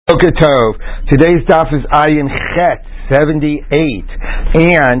Boker Tov. Today's daf is Ayin Chet 78,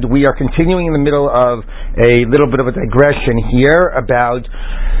 and we are continuing in the middle of a little bit of a digression here about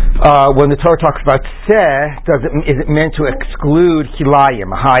when the Torah talks about seh, is it meant to exclude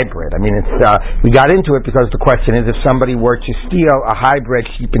kilayim, a hybrid? I mean, we got into it because the question is, if somebody were to steal a hybrid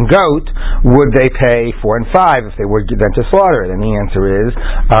sheep and goat, would they pay 4 and 5 if they were then to slaughter it? And the answer is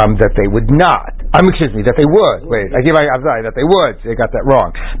that they would not. That they would. Wait, I'm sorry, that they would. I got that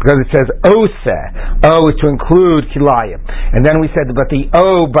wrong. Because it says oseh. O is to include kilayim. And then we said, but the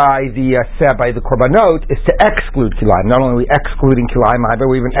O by the seh, by the korbanot, is to exclude kilayim. Not only are we excluding kilayim, but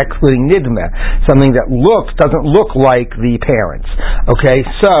we're even excluding nidmeh, something that doesn't look like the parents. Okay,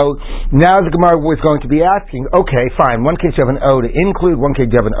 so now the Gemara was going to be asking, okay, fine, one case you have an O to include, one case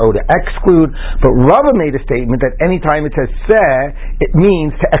you have an O to exclude, but Rabbi made a statement that anytime it says seh, it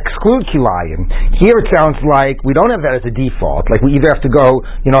means to exclude kilayim. Here it sounds like we don't have that as a default, like we either have to go,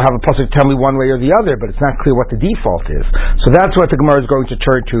 have a pasuk tell me one way or the other, but it's not clear what the default is. So that's what the Gemara is going to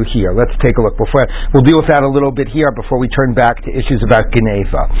turn to here. Let's take a look. We'll deal with that a little bit here before we turn back to issues about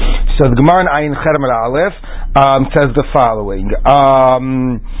Geneva. So the Gemara in Ayin Cherem Aleph says the following.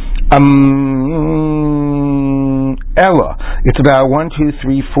 Ella. It's about 1, 2,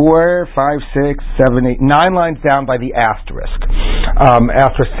 3, 4, 5, 6, 7, 8, 9 lines down by the asterisk.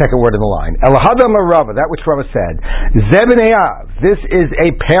 Asterisk, second word in the line. Ella Hadam Rava, that which Rava said. Zebeneav. This is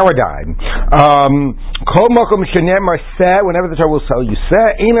a paradigm. Kol Mokom Shenemar Seh, whenever the Torah will tell you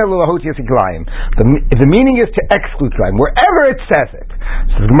Seh, Eina Lulahot Yesiklayim. The meaning is to exclude Kilayim, wherever it says it.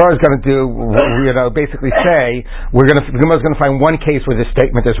 So the Gemara is going to do, basically say, the Gemara is going to find one case where this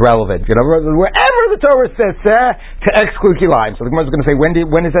statement is relevant. Wherever the Torah says Seh, to exclude Kilayim. So the Gemara is going to say,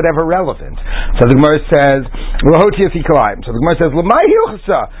 when is that ever relevant? So the Gemara says, Lulahot Yesiklayim. So the Gemara says, L'mai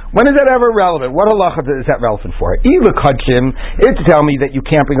Hilchasa. When is that ever relevant? What halacha is that relevant for? Ila Kachim, it's to tell me that you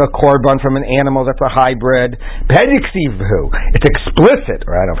can't bring a korban from an animal that's a hybrid. It's explicit,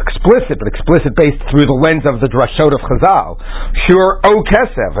 or I don't know if explicit, but explicit based through the lens of the drashot of Chazal. Sure, O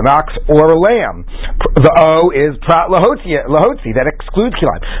Kesev, an ox or a lamb. The O is Prat Lahotzi, that excludes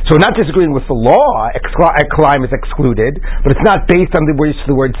Kilayim. So we're not disagreeing with the law, Kilayim is excluded, but it's not based on the use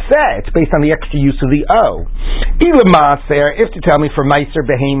of the word seh, it's based on the extra use of the O. Ila Maser, if to tell me for Meiser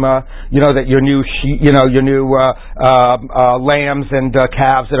Behema, that your new lambs and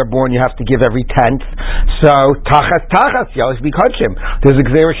calves that are born, you have to give every 10th. So tachas yalish be kudshim. There's a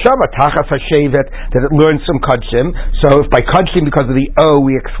gzeira shava tachas hashevet that it learns from kudshim. So if by kudshim because of the O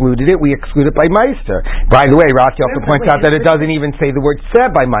we excluded it by meister. By the way, Rashi also points out that it doesn't even say the word seh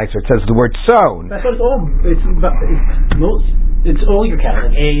by meister. It says the word sown. That's what it's all your cattle,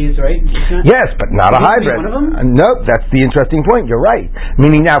 like A's, right? Yes, but not a hybrid. One of them? Nope, that's the interesting point. You're right.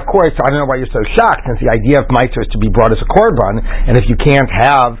 Meaning now, of course, I don't know why you're so shocked, since the idea of meiser is to be brought as a korban, and if you can't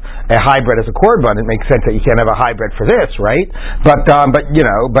have a hybrid as a korban, it makes sense that you can't have a hybrid for this, right? But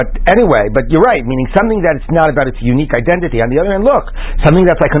anyway, but you're right. Meaning something that it's not about its unique identity. On the other hand, look, something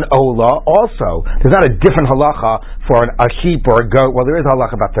that's like an ola. Also, there's not a different halacha for a sheep or a goat. Well, there is a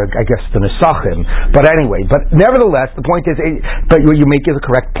halacha about the nesachim. But anyway, but nevertheless, the point is. But you make is a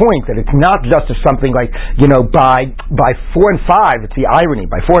correct point that it's not just something like by 4 and 5. It's the irony.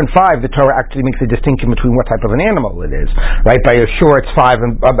 By 4 and 5, the Torah actually makes a distinction between what type of an animal it is. Right? By a shore, it's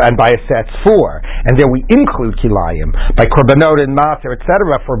 5, and by a seh, it's 4. And there we include kilayim. By korbanot and maser,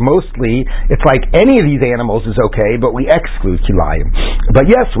 etc. For mostly, it's like any of these animals is okay, but we exclude kilayim. But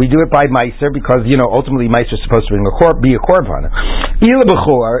yes, we do it by meiser because ultimately meiser is supposed to be a korban. Ila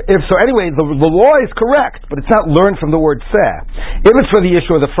b'chor. Anyway, the law is correct, but it's not learned from the word seh. If it's for the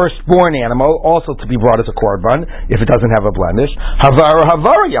issue of the firstborn animal, also to be brought as a korban, if it doesn't have a blemish,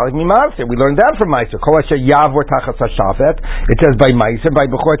 we learned that from Meiser. It says by Meiser, by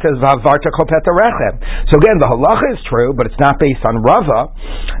Bechor it says so again, the halacha is true, but it's not based on Rava.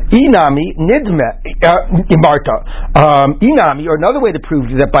 Inami nidme Marta. Inami, or another way to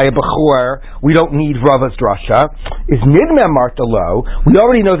prove that by a Bechor we don't need Rava's drasha is nidme Marta lo. We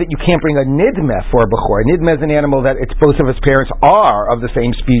already know that you can't bring a nidme for a Bechor. Nidme is an animal that it's both of its parents are of the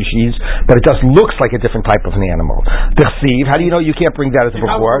same species, but it just looks like a different type of an animal. Dechsiv, how do you know you can't bring that as a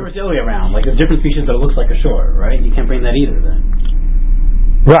bechor? Around, like a different species that looks like a shore, right? You can't bring that either then.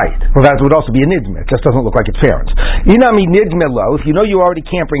 Right. Well, that would also be a nidme. It just doesn't look like its parents. Inami nidme lo. If you know you already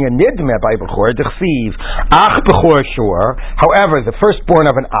can't bring a nidme by bechor, dechsiv ach bechor shor. However, the firstborn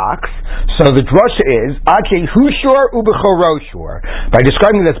of an ox. So the drasha is ache hu shor u bechoro shor. By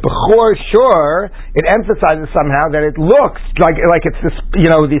describing this bechor shor, it emphasizes somehow that it looks like it's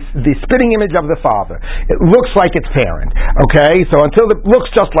the spitting image of the father. It looks like its parent. Okay. So until it looks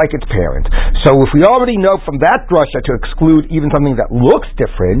just like its parent. So if we already know from that drasha to exclude even something that looks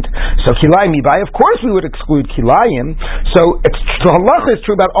different. different. So kilayim mibai, of course we would exclude kilayim. So the halacha is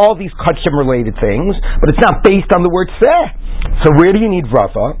true about all these kachim related things, but it's not based on the word seh. So where do you need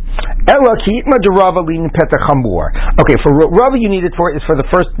Rava? Ela ki'itma de Rava lin petach hamor. Okay, for Rava you need it for is for the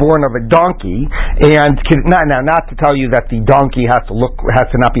firstborn of a donkey, and not to tell you that the donkey has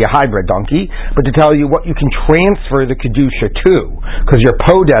to not be a hybrid donkey, but to tell you what you can transfer the kedusha to, because your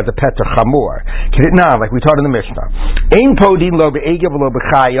poda is a petach hamor. Like we taught in the Mishnah, ein podin lo be'egev lo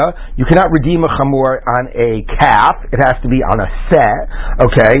b'chaya. You cannot redeem a chamor on a calf; it has to be on a seh.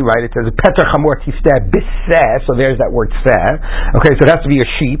 Okay, right? It says petach hamor tifsteh biseh, so there's that word seh. Okay, so it has to be a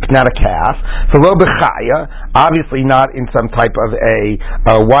sheep, not a calf. For lo b'chaya, obviously not in some type of a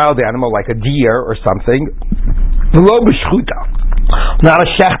wild animal like a deer or something. Lo b'shchuta, not a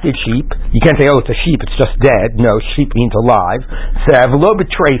shechted sheep. You can't say, it's a sheep, it's just dead. No, sheep means alive. Sev lo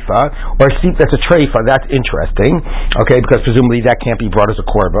b'treifa, or a sheep that's a treifa. That's interesting. Okay, because presumably that can't be brought as a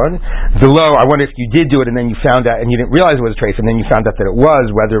korban. V'lo, I wonder if you did do it and then you found out and you didn't realize it was a treifa, and then you found out that it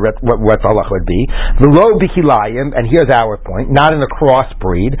was, what the halach would be. V'lo b'kilayim, and here's our point, not in a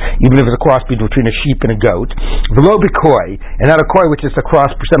crossbreed, even if it's a crossbreed between a sheep and a goat. V'lo b'koi, and not a koi, which is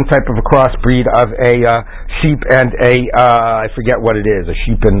some type of a crossbreed of a sheep and I forget what it is, a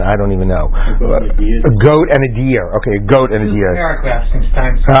sheep and I don't even know. A goat and a deer. Okay, a goat and a deer. Paragraphs since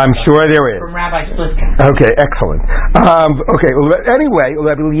time. I'm sure there is. From Rabbi Splitkin. Okay, excellent. Okay, anyway,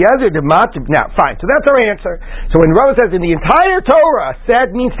 now, fine, so that's our answer. So when Rabbi says in the entire Torah,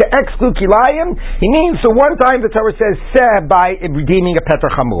 sed means to exclude kilayim, he means the one time the Torah says sed by redeeming a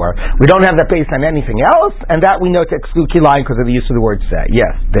petach hamor. We don't have that based on anything else, and that we know to exclude kilayim because of the use of the word sed.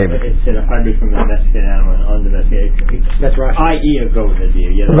 Yes, David. It said a hybrid from a domesticated animal and undomesticated. That's right. I.e. a goat and a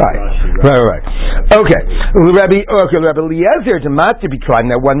deer. Yeah, right. Okay. Rabbi Eliezer to be trying.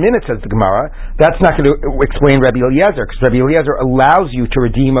 Now, 1 minute says the Gemara. That's not going to explain Rabbi Eliezer, because Rabbi Eliezer allows you to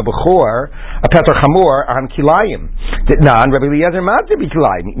redeem a bechor, a petach hamor on kilayim. Rabbi Eliezer to be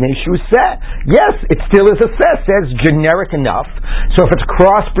kilayim. Meishu seh. Yes, it still is a seh. Says generic enough. So if it's a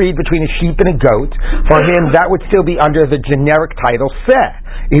crossbreed between a sheep and a goat, for him that would still be under the generic title seh,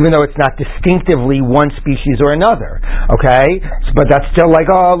 even though it's not distinctively one species or another. Okay? But that's still like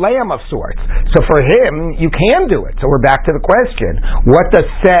a lamb of sorts. So for him, you can do it. So we're back to the question. What does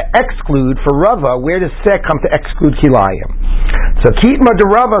seh exclude for Rava? Where does seh come to exclude kilayim? So kitma de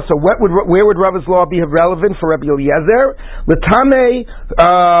Rava, so where would Rava's law be relevant for Rabbi Eliezer? L'tamei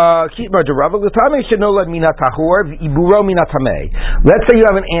kitma de Rava, l'tamei shenolad minat tahor v'iburo minat tamei. Let's say you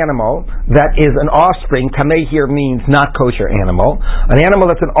have an animal that is an offspring. Tamei here means not kosher animal. An animal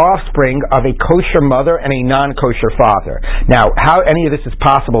that's an offspring of a kosher mother and a non-kosher father. Now, how any of this is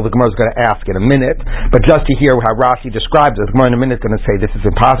possible, the Gemara is going to ask in a minute, but just to hear how Rashi describes it, the Gemara in a minute is going to say this is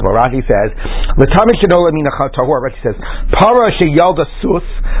impossible. Rashi says, L'tamei shenolad minat tahor. Rashi says, Para sheyalda sus.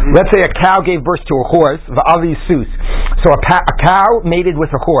 Let's say a cow gave birth to a horse, va'avi sus. So a cow mated with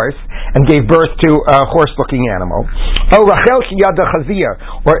a horse and gave birth to a horse-looking animal. Oh, Rachel sheyalda chazir,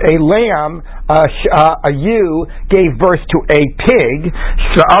 or a lamb, a ewe gave birth to a pig.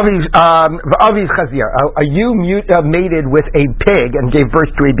 Va'avi chazir, a ewe mated with a pig and gave birth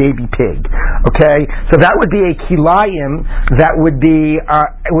to a baby pig. Okay, so that would be a kilayim that would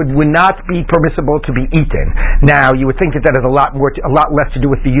not be permissible to be eaten. Now, you would think that has a lot less to do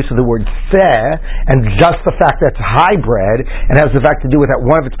with the use of the word seh, and just the fact that it's hybrid, and has the fact to do with that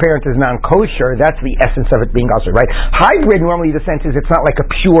one of its parents is non-kosher. That's the essence of it being kosher, right? Hybrid, normally the sense is it's not like a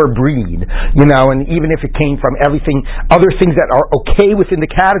pure breed, and even if it came from other things that are okay within the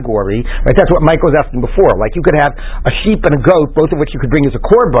category, right? That's what Mike was asking before. Like you could have a sheep and a goat, both of which you could bring as a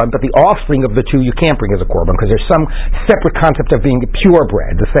korban, but the offspring of the two you can't bring as a korban because there's some separate concept of being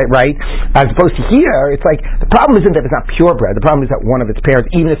purebred, right? As opposed to here, it's like the problem isn't that it's not purebred. The problem is that one of its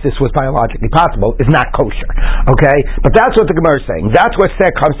parents, even if this was biologically possible, is not kosher. Okay? But that's what the Gemara is saying. That's what seh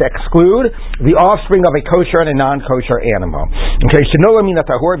comes to exclude the offspring of a kosher and a non-kosher animal. Okay? Shenola minat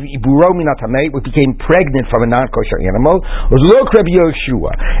tahor v'iburo minat tamei, which became pregnant from a non-kosher animal, was lo Rabbi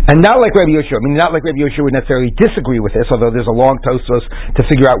Yoshua. And not like Rabbi Yoshua. I mean, not like Rabbi Yoshua would necessarily disagree with this, although there's a long Tosfos to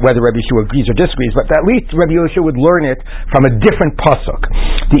figure out whether Rabbi Yoshua agrees or disagrees, but at least Rabbi Yoshua would learn it from a different pasuk.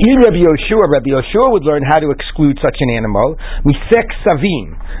 Rabbi Yoshua would learn how to exclude such an animal. Misek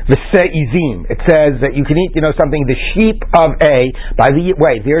savim, v'se'izim. It says that you can eat, something, the sheep of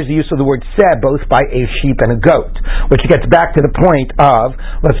there's the use of the word seh, both by a sheep and a goat, which gets back to the point of,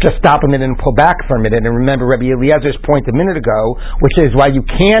 let's just stop a minute and pull back for a minute and remember Rabbi Eliezer's point a minute ago, which is why you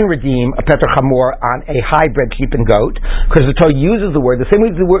can redeem a Peter Chamor on a hybrid sheep and goat, because the Torah uses the word, the same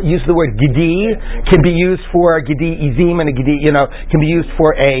way uses the word Gidi can be used for Gidi Izim and a Gidi, can be used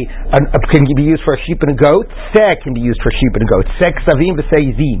for can be used for a sheep and a goat. Seh can be used for a sheep and a goat. Seh Ksavim v'Seh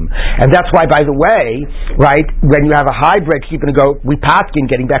Izim. And that's why, by the way, right, when you have a hybrid sheep and a goat, we paskin,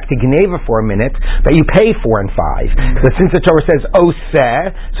 getting back to Geneva for a minute, that you pay 4 and 5. So since the Torah says Seh,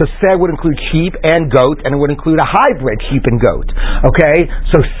 so Seh would include sheep and goat, and it would include a hybrid sheep and goat. Okay?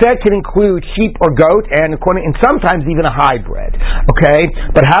 So Seh can include sheep or goat, and sometimes even a hybrid. Okay?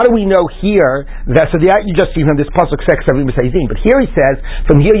 But how do we know here that, so that you just see from this pasuk Seh Ksavim v'Seh Izim, but here he says,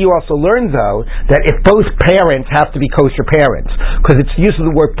 from here you also learn though, that if both parents have to be kosher parents, because it's use of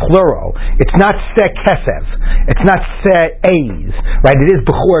the word plural, it's not Seh Kesev, it's not Seh A's, right? It is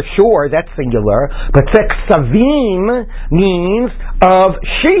Bechor, sure, that's singular, but Seh Ksavim means of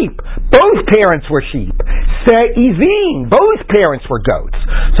sheep. Both parents were sheep. Seh Izim, both parents were goats.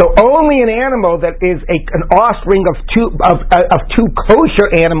 So only an animal that is an offspring of two kosher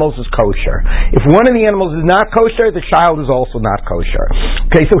animals is kosher. If one of the animals is not kosher, the child is also not kosher.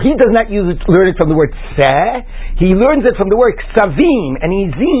 Okay, so he does not learn it from the word Seh. He learns it from the word Ksavim and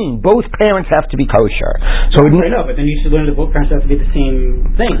Izim. Both parents have to be kosher. So I know, but then you should learn that both parents have to be the same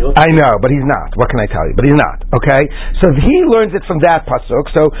thing. I know, but he's not. What can I tell you? But he's not. Okay, so he learns it from that pasuk.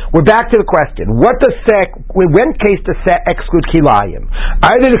 So we're back to the question: what does Seh? When case does Seh exclude Kilayim?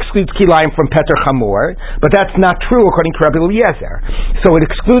 Either it excludes Kilayim from Peter Chamor, but that's not true according to Rabbi Eliezer. So it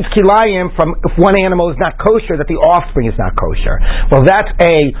excludes Kilayim from if one animal is not kosher, that the offspring is not kosher. Well, that's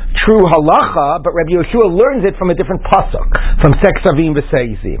a true halacha, but Rabbi Yeshua learns it from a different pasuk, from Seh Ksavim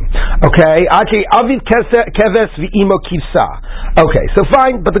v'Seh Izim. Okay, Aviv Keves v'Imo Kivsa. Okay, so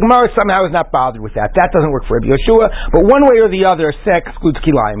fine, but the Gemara somehow is not bothered with that. That doesn't work for Rabbi Yeshua, but one way or the other, Seh excludes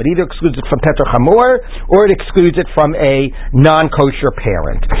Kilayim. It either excludes it from Peter Chamor, or it excludes it from a non-kosher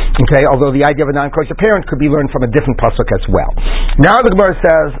parent. Okay, although the idea of a non-kosher parent could be learned from a different pasuk as well. Now the Gemara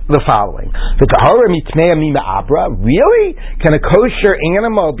says the following: the Tahora mitmea mima abra. Really? Can a kosher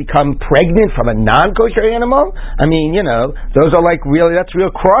animal become pregnant from a non-kosher animal? I mean, those are like that's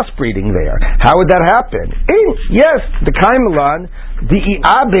real crossbreeding there. How would that happen? Yes, the Kaimelan, the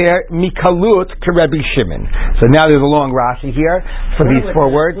Iaber mikalut to Rabbi Shimon. So now there's a long Rashi here for these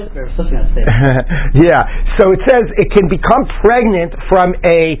 4 words. Yeah. So it says it can become pregnant from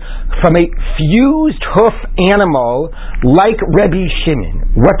a fused hoof animal like Rabbi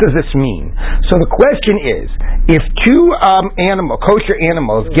Shimon. What does this mean? So the question is, if two kosher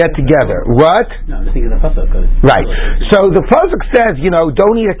animals get together, what? No, I'm just thinking of the pasuk. Right. So the pasuk says,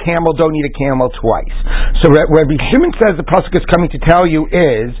 don't eat a camel twice. So Rabbi Shimon says the pasuk is coming to tell you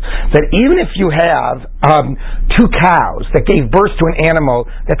is that even if you have 2 cows that gave birth to an animal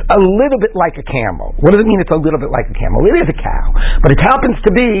that's a little bit like a camel. What does it mean it's a little bit like a camel? It is a cow. But it happens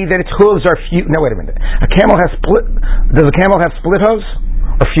to be that its hooves are No, wait a minute. Does a camel have split hooves?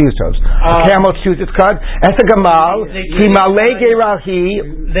 Or fused hooves? A camel chews its cud. As a gamal, he malay geralhi,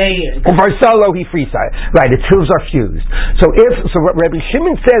 varsalo he freeside. Right, its hooves are fused. So what Rabbi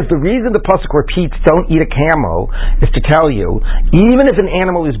Shimon says, the reason the pasuk repeats "don't eat a camel" is to tell you, even if an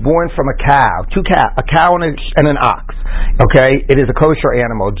animal is born from a cow, a cow and an ox, okay, it is a kosher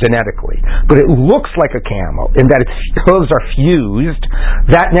animal genetically, but it looks like a camel in that its hooves are fused.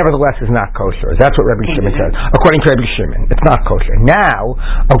 That nevertheless is not kosher. That's what Rabbi Shimon says. According to Rabbi Shimon, it's not kosher. Now,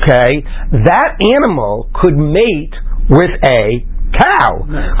 okay, that animal could mate with a cow,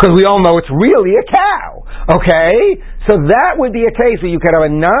 because we all know it's really a cow. Okay, so that would be a case where you could have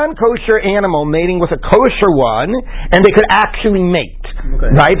a non-kosher animal mating with a kosher one, and they could actually mate,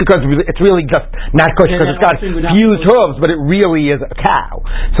 right? Because it's really just not kosher because it's got fused hooves, but it really is a cow.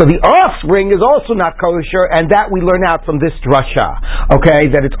 So the offspring is also not kosher, and that we learn out from this drasha. Okay,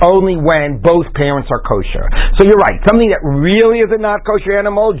 that it's only when both parents are kosher. So you're right. Something that really is a not kosher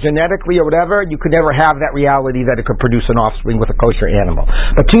animal, genetically or whatever, you could never have that reality that it could produce an offspring with a kosher animal.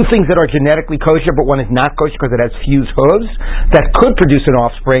 But 2 things that are genetically kosher, but one is not kosher because it has fused hooves, that could produce an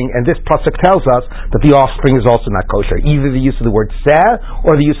offspring, and this pasuk tells us that the offspring is also not kosher. Either the use of the word seh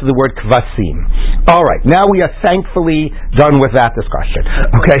or the use of the word kvasim. Alright, now we are thankfully done with that discussion.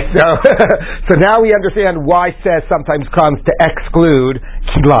 Okay, so now we understand why seh sometimes comes to exclude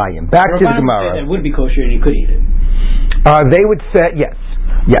kilayim. Back to the Gemara. It would be kosher and you could eat it. They would say, yes.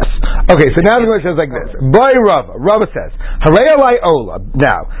 Yes. Okay, so now the Gemara says like this. Boy Rava. Rava says, Harei alai ola.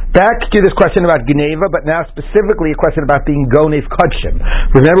 Now, back to this question about Geneva, but now specifically a question about being Gonev Kodshim.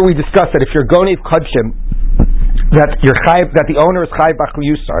 Remember we discussed that if you're Gonev Kodshim, that the owner is Chayv B'Chli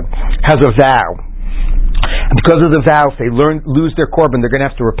Yusar, has a vow And because of the vows, they lose their korban. They're going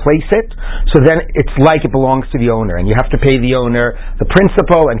to have to replace it. So then it's like it belongs to the owner, and you have to pay the owner the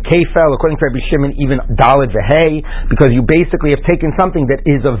principal and kefel, according to Rabbi Shimon, even daled v'hei, because you basically have taken something that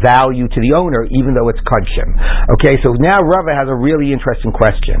is of value to the owner, even though it's kodshim. Okay, so now Rava has a really interesting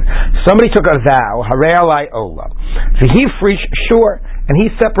question. Somebody took a vow, harei alai ola. So he fresh, sure. And he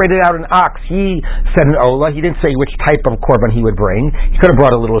separated out an ox. He said an ola. He didn't say which type of korban he would bring. He could have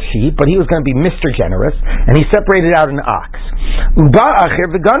brought a little sheep, but he was going to be Mr. Generous, and he separated out an ox. And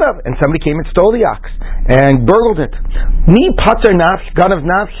somebody came and stole the ox and burgled it. Mi pater ganav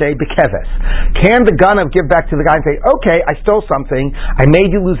nafshe bekeves. Can the ganav give back to the guy and say, okay, I stole something, I made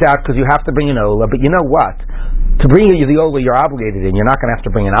you lose out because you have to bring an ola, but you know what? To bring you the ola you're obligated in, you're not going to have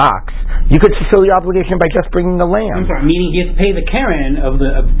to bring an ox. You could fulfill the obligation by just bringing the lamb. I'm sorry, meaning you have to pay the keren of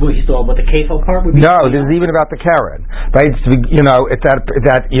what he stole, but the kefil part would be... No, this is even about the keren. Right? It's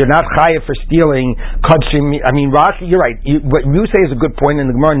that you're not chayav for stealing kodshim. I mean, Rashi, you're right. What you say is a good point, and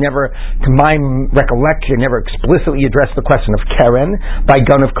the Gemara never, to my recollection, never explicitly addressed the question of keren by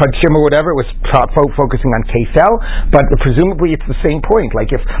gun of kodshim or whatever. It was focusing on kefel, but presumably it's the same point.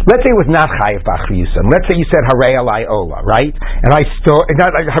 Like let's say it was not chayav b'achriyusan. Let's say you said harei alai ola, right? And I stole,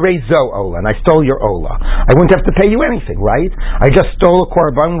 not harei zo ola, and I stole your ola. I wouldn't have to pay you anything, right? I just stole a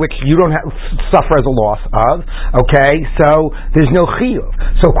korban which you don't suffer as a loss of. Okay, so there's no chiyuv.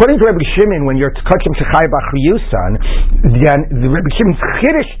 So according to Rabbi Shimon, when you're kodshim shechai b'achriyusan, then the Rabbi Shimon's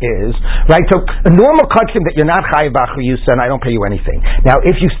chiddush is right. So a normal kodshim that you're not chai b'achriyusan, I don't pay you anything. Now,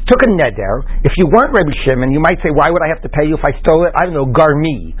 if you took a neder, if you weren't Rabbi Shimon, you might say, why would I have to pay you if I stole it? I don't know,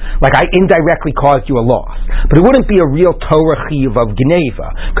 garmi, like I indirectly caused you a loss. But it wouldn't be a real Torah chiyuv of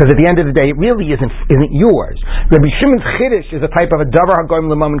Geneva, because at the end of the day, it really isn't yours. Rabbi Shimon's chiddush is a type of a davar hagoyim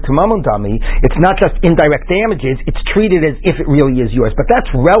l'mamon k'mamon dami. It's not just indirect damages; it's treated as if it really is yours. But that's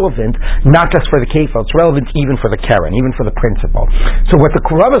relevant not just for the kefil; it's relevant even for the keren, even for the principal. So what the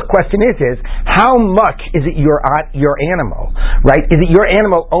Rava's question is how much is it your animal? Right? Is it your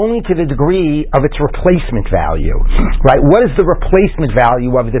animal only to the degree of its replacement value? Right? What is the replacement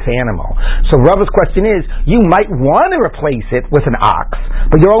value of this animal? So Rava's question is, you might want to replace it with an ox,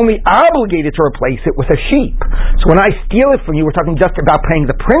 but you're only obligated to replace it with a sheep. So when I steal it from you, we're talking just about paying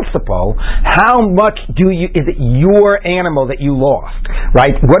the principal. How much is it your animal that you lost?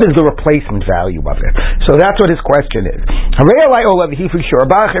 Right? What is the replacement value of it? So that's what his question is.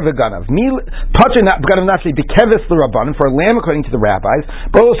 For a lamb according to the rabbis,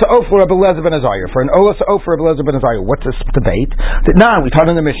 but also for Rabbi Elazar ben Azariah. For an ola for Rabbi Elazar ben Azariah. What's this debate? Now we taught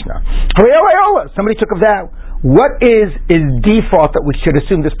in the Mishnah. Somebody took a vow. What is default that we should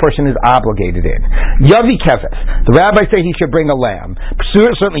assume this person is obligated in? Yavi keves. The rabbis say he should bring a lamb.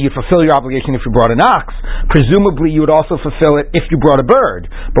 Certainly you'd fulfill your obligation if you brought an ox. Presumably you would also fulfill it if you brought a bird.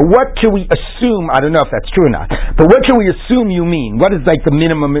 But what should we assume? I don't know if that's true or not. But what should we assume you mean? What is like the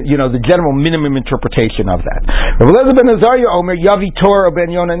minimum, the general minimum interpretation of that? Rabbi Elazar ben Azariah Omer Yavi Torah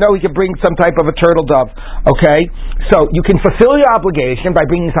ben Yonah. No, he could bring some type of a turtle dove. Okay? So you can fulfill your obligation by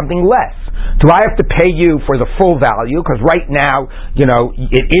bringing something less. Do I have to pay you for the full value? Because right now,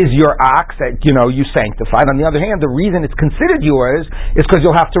 it is your ox that, you sanctified. On the other hand, the reason it's considered yours is because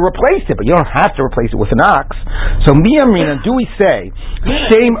you'll have to replace it, but you don't have to replace it with an ox. So, miyamrina, do we say,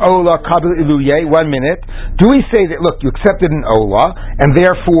 Shem Ola Kabel Iluye, 1 minute, do we say that, look, you accepted an Ola, and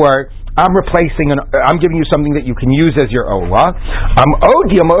therefore, I'm giving you something that you can use as your ola. What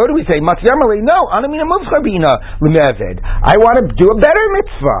do we say? No, I want to do a better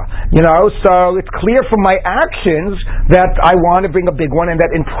mitzvah. So it's clear from my actions that I want to bring a big one, and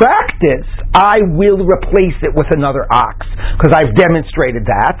that in practice I will replace it with another ox, because I've demonstrated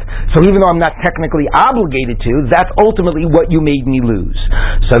that. So even though I'm not technically obligated to, that's ultimately what you made me lose.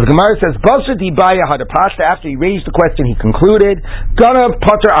 So the Gemara says, after he raised the question, he concluded,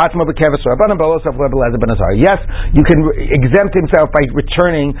 yes, you can exempt himself by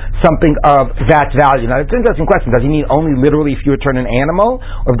returning something of that value. Now, it's an interesting question. Does he mean only literally if you return an animal,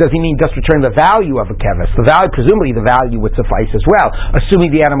 or does he mean just return the value of a keves? The value, presumably the value would suffice as well,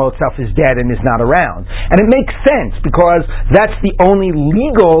 assuming the animal itself is dead and is not around. And it makes sense, because that's the only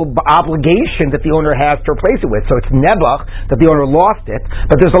legal obligation that the owner has to replace it with. So it's nebuch that the owner lost it,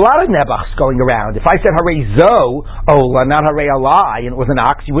 but there's a lot of nebuchs going around. If I said harei zo ola, not harei alai, and it was an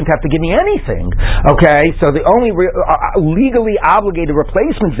ox, you wouldn't have to give me anything. Okay, so the only legally obligated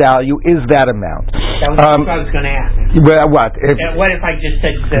replacement value is that amount. That was what I was going to ask. What? What if I just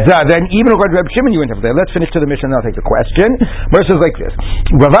said then even according to Rabbi Shimon, you wouldn't have to. Let's finish to the mission, and I'll take the question. Verses like this.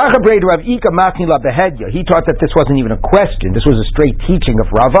 He taught that this wasn't even a question. This was a straight teaching of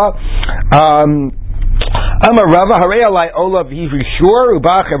Rava. Amar Rava Harei Alai Olav Yivishur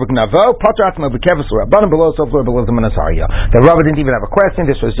Ubach Evgnavo Patrat Mabukevus Rabbanim below Sofler below the Manasaria. The Rava didn't even have a question.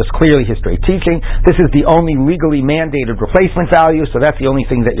 This was just clearly his straight teaching. This is the only legally mandated replacement value, so that's the only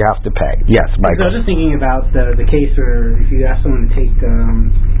thing that you have to pay. Yes, Michael. So I was just thinking about the case where if you ask someone to take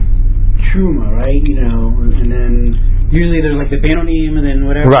truma, right? And then usually there's like the Benonim and then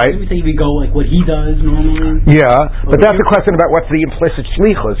whatever. Right. Maybe say we go like what he does normally. Yeah, but that's a question about what's the implicit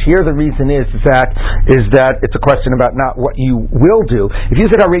shlichus. Here the reason is that it's a question about not what you will do. If you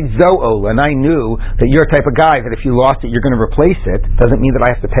said Harid Zo'ol and I knew that you're a type of guy that if you lost it you're going to replace it, doesn't mean that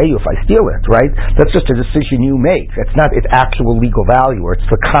I have to pay you if I steal it, right? That's just a decision you make. That's not its actual legal value, or it's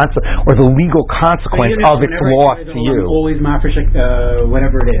the concept or the legal consequence of its loss to you. Always mafresh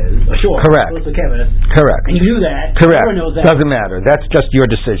whatever it is. Sure. Correct. Correct. And you do that. Correct. Knows that. Doesn't matter. That's just your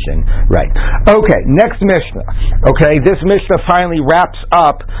decision. Right. Okay, next Mishnah. Okay, this Mishnah finally wraps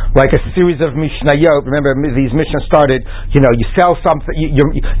up like a series of Mishnayot. Remember, these Mishnahs started, you sell something, you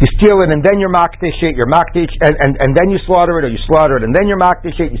steal it, and then you're makdish it, and then you slaughter it, or you slaughter it, and then you're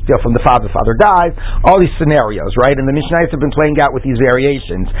makdish it, you steal from the father dies, all these scenarios, right? And the Mishnayos have been playing out with these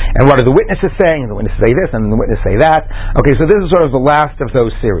variations. And what are the witnesses saying? And the witnesses say this, and the witnesses say that. Okay, so this is sort of the last of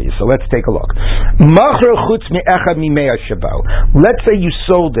those series. So let's take a look. Let's say you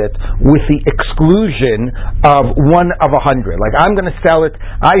sold it with the exclusion of 1 of 100. Like, I'm going to sell it.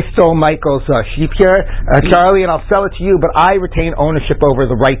 I stole Michael's sheep here, Charlie, and I'll sell it to you, but I retain ownership over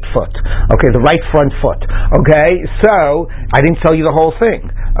the right foot. Okay, the right front foot. Okay, so I didn't sell you the whole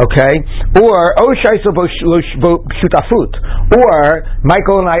thing. Okay, or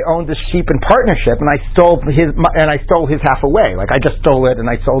Michael and I owned this sheep in partnership, and I stole his half away. Like, I just stole it and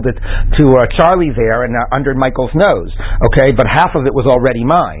I sold it to Charlie there, and under Michael's nose. Okay, but half of it was already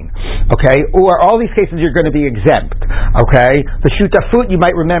mine. Okay, or all these cases you're going to be exempt. Okay, the shutafut you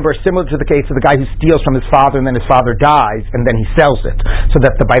might remember is similar to the case of the guy who steals from his father and then his father dies and then he sells it, so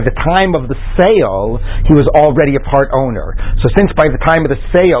that by the time of the sale he was already a part owner. So since by the time of the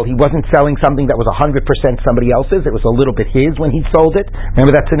sale he wasn't selling something that was 100% somebody else's, it was a little bit his when he sold it.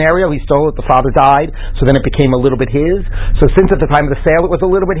 Remember that scenario? He stole it, the father died, so then it became a little bit his. So since at the time of the sale it was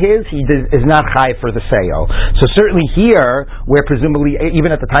a little bit his, he is not high for the sale. So certainly here, where presumably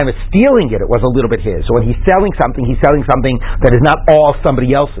even at the time of stealing it, it was a little bit his. So when he's selling something that is not all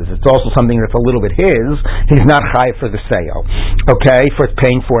somebody else's. It's also something that's a little bit his. He's not high for the sale. Okay, for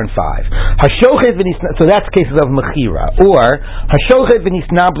paying 4 and 5. So that's cases of mechira. Or hashochet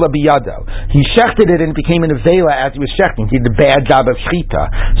v'nisnabla biyado. He shechted it and it became an avela as he was shechting. He did the bad job of shchita.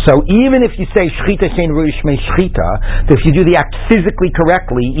 So even if you say shchita shein ruish me shchita, if you do the act physically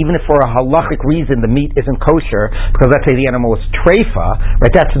correctly, even if for a halachic reason the meat isn't kosher, because let's say the animal is treifa,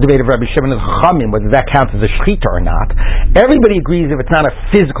 right? That's the debate of Rabbi Shimon and Chachamim, whether that counts as a shchita or not. Everybody agrees if it's not a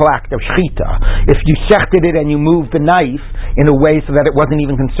physical act of shchita. If you shechted it and you moved the knife in a way so that it wasn't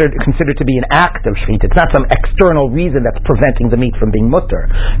even considered to be an act of shchita, it's not some external reason that's preventing the meat from being mutter.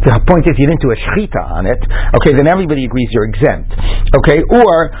 The point is you didn't do a shchita on it. Okay, then everybody agrees you're exempt. Okay,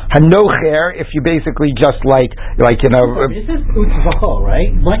 or hanocher, if you basically just like This is utvachol,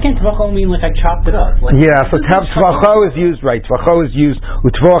 right? Why can't tvachol mean like I chopped it up? So tvachol is used, right? Tvachol is used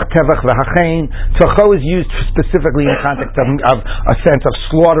utvach tevach v'hachein. Tvachol is used specifically in the context of a sense of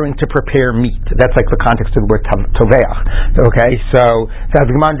slaughtering to prepare meat. That's like the context of the word toveach. Okay, so the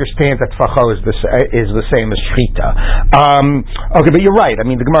Gemara understands that tvachol is the same as shchita. Okay, but you're right. I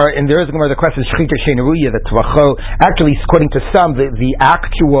mean, the Gemara, and there is a Gemara, the question is shchita sheneruya, that tvachol, actually, according to some, the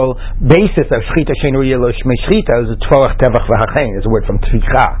actual basis of shchita sheneruya lo shmei shchita is tvach tevach v'hachein, is a word from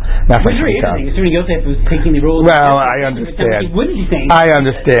tvicha, not from shchita. It's really Yosef was taking the rules. Well, I understand. What did he think? I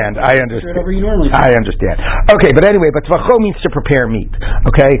understand. Okay, but anyway, but tvachol means to prepare meat.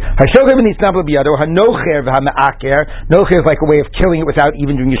 Okay, hashochet v'nisnabla biyado, hanocher v'hama'aker. Nocher is like a way of killing it without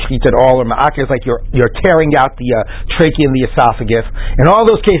even doing your shchita at all, or ma'aker is like you're tearing out the trachea and the esophagus. In all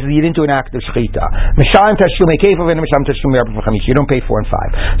those cases, you didn't do an act of shchita. You don't pay 4 and 5.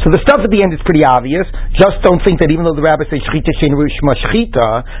 So the stuff at the end is pretty obvious. Just don't think that even though the rabbis say shchita shein ruishma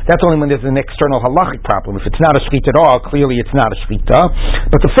shchita, that's only when there's an external halachic problem. If it's not a shchita at all, clearly it's not a shchita.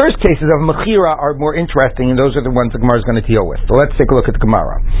 But the first cases of mechira are more interesting, and those are the ones the Gemara is going to deal with. So let's take a look at the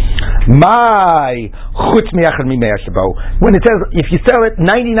Gemara. When it says if you sell it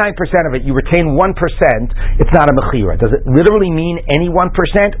 99% of it, you retain 1%, it's not a mechira. Does it literally mean any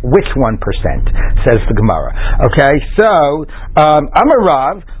 1%? Which 1%? Says the Gemara. Okay, so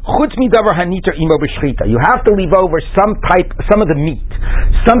Amarav chutz midavar haniter imo b'shchita. You have to leave over some of the meat,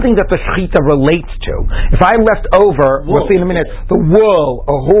 something that the shchita relates to. If I left over, we'll see in a minute, the wool,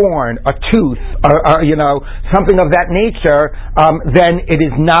 a horn, a tooth, something of that nature, then it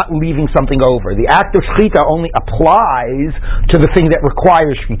is not leaving leaving something over. The act of shechita only applies to the thing that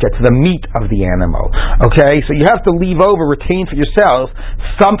requires shechita, to the meat of the animal. Okay, so you have to leave over, retain for yourself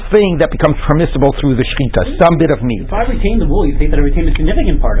something that becomes permissible through the shechita, some bit of meat. If I retain the wool, you think that I retain a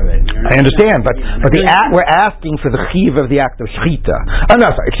significant part of it. I understand, but we're asking for the chiv of the act of shechita. Oh no,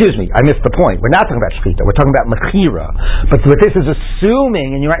 sorry, excuse me, I missed the point. We're not talking about shechita. We're talking about mechira. But this is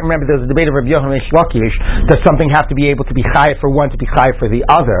assuming, and you might remember there was a debate of Rabbi Yochanan and Shlokish, does something have to be able to be chayiv for one to be chayiv for the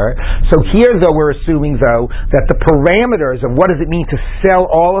other? So here, though, we're assuming, though, that the parameters of what does it mean to sell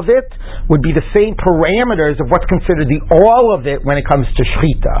all of it would be the same parameters of what's considered the all of it when it comes to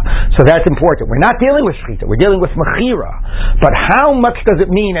shechita. So that's important. We're not dealing with shechita. We're dealing with mechira. But how much does it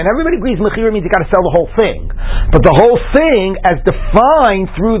mean? And everybody agrees mechira means you got to sell the whole thing. But the whole thing as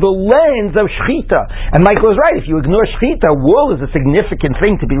defined through the lens of shechita. And Michael is right. If you ignore shechita, wool is a significant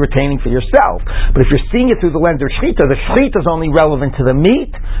thing to be retaining for yourself. But if you're seeing it through the lens of shechita, the shechita is only relevant to the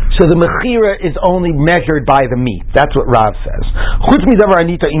meat, so the mechira is only measured by the meat. That's what Rav says. Chutz midavar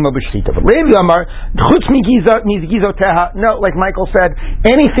anita imo b'shechita. But Levi Amar, chutz migizoteha. No, like Michael said,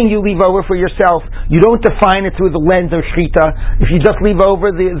 anything you leave over for yourself, you don't define it through the lens of shechita. If you just leave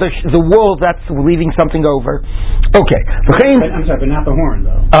over the wool, that's leaving something over. Okay. I'm sorry, but not the horn,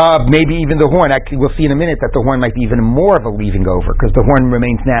 though. Maybe even the horn. Actually, we'll see in a minute that the horn might be even more of a leaving over because the horn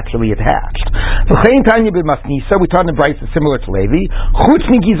remains naturally attached. We taught in the Bryce similar to Levi. Chutz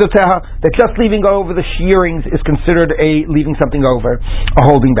migizoteha, that just leaving over the shearings is considered a leaving something over, a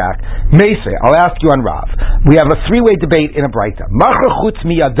holding back. Meisei, I'll ask you on Rav. We have a three-way debate in a Braita. Macher chutz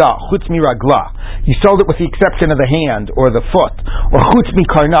miyada, chutz miragla. You sold it with the exception of the hand or the foot, or chutz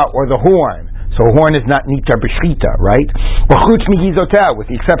mikarna or the horn. So a horn is not nita b'shchita, right? Or chutz migizoteha,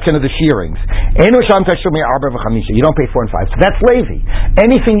 with the exception of the shearings. You don't pay 4 and 5. So that's Levi.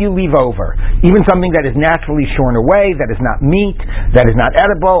 Anything you leave over, even something that is naturally shorn away, that is not meat, that is not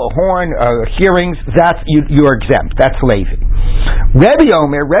edible, a horn, shearings, that's you're exempt. That's Levi.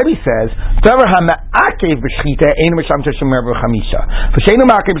 Rebbe says,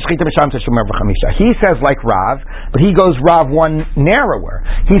 he says like Rav, but he goes Rav one narrower.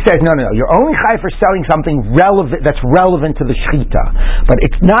 He says, no, you're only chai for selling something relevant that's relevant to the shechita, but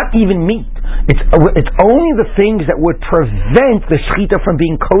it's not even meat. It's only the things that would prevent the shechita from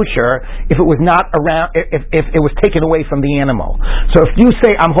being kosher if it was not around, if it was taken away from the animal. So if you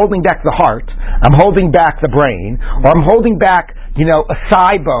say, I'm holding back the heart, I'm holding back the brain, or I'm holding back a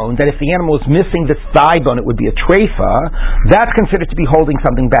thigh bone, that if the animal is missing this thigh bone, it would be a treifa, that's considered to be holding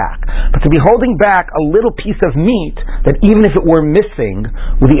something back. But to be holding back a little piece of meat, that even if it were missing,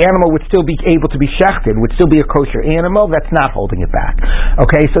 the animal would still be able to be shechted, would still be a kosher animal, that's not holding it back.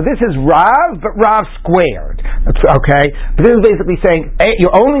 Okay, so this is Rav, but Rav squared. Okay, but this is basically saying,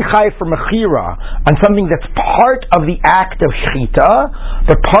 you're only chayiv for mechira on something that's part of the act of shechita,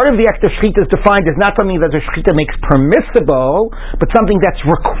 but part of the act of shechita is defined as not something that the shechita makes permissible, but something that's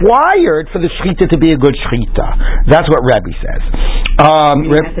required for the shechita to be a good shechita. That's what Rabbi says.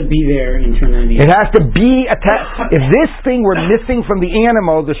 It has to be there in terms of the... It has to be attached. If this thing were missing from the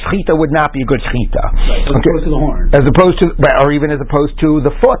animal, the shechita would not be a good shechita. Right, as opposed to the horn. As opposed to, or even as opposed to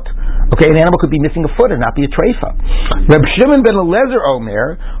the foot. Okay, an animal could be missing a foot and not be a treifa. Reb Shimon ben Eliezer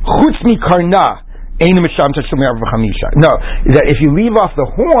Omer, chutz mikarna. No, that if you leave off the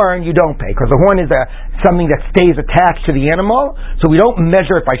horn, you don't pay, because the horn is something that stays attached to the animal, so we don't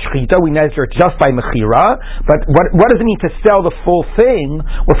measure it by shechita, we measure it just by mechira. But what does it mean to sell the full thing?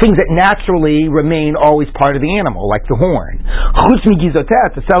 Well, things that naturally remain always part of the animal, like the horn. Chutz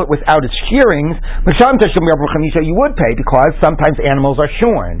migizotet, to sell it without its shearings, you would pay, because sometimes animals are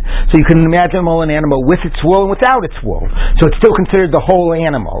shorn. So you can imagine an animal with its wool and without its wool. So it's still considered the whole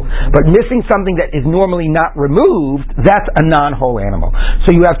animal. But missing something that is normally not removed, that's a non-whole animal.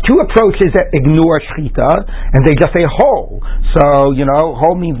 So you have two approaches that ignore shechita, and they just say whole. So,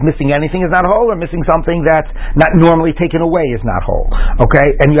 whole means missing anything is not whole, or missing something that's not normally taken away is not whole.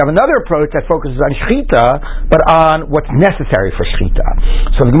 Okay? And you have another approach that focuses on shechita, but on what's necessary for shechita.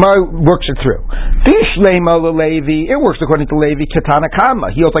 So the Gemara works it through. It works according to Levi, Bava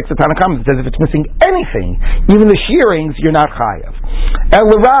Kamma. He holds like Bava Kamma. It says if it's missing anything, even the shearings, you're not chayav. El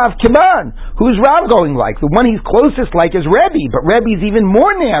Rav, Kiman. Who's Rav going like? The one he's closest like is Rabbi, but Rabbi is even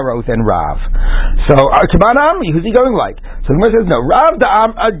more narrow than Rav. So, Kiman Amri, who's he going like? So the Gemara says, no, Rav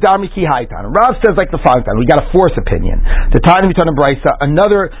Dami Ki Haitan. Rav says like the following time. We got a fourth opinion. The time we turn to Brisa,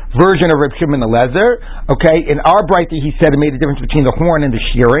 another version of Reb Shimon Eliezer. Okay, in our Brita he said it made a difference between the horn and the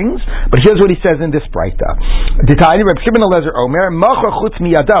shearings, but here's what he says in this Brita. The time Reb Shimon Eliezer Omer, Macha chutz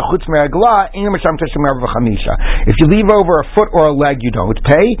miyada chutz meragla, If you leave over a foot or a leg, you don't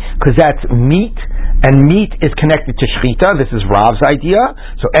pay, because that's meat and meat is connected to shechita. This is Rav's idea.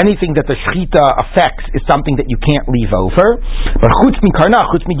 So anything that the shechita affects is something that you can't leave over. But chutz mikarna,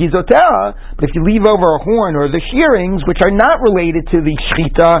 chutz migizotea, but if you leave over a horn or the shearings, which are not related to the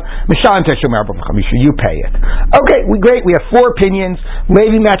shechita, you pay it. Okay, great. We have 4 opinions.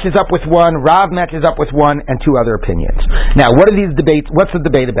 Levi matches up with 1, Rav matches up with 1, and 2 other opinions. Now, what are these debates? What's the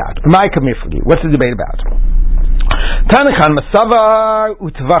debate about? What's the debate about? Tanakhan Masavar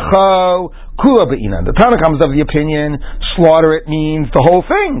Utvacho Kula Be'inan. The Tanakh is of the opinion slaughter it means the whole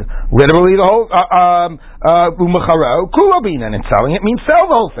thing. Literally the whole Umacharo Kula Be'inan, and selling it means sell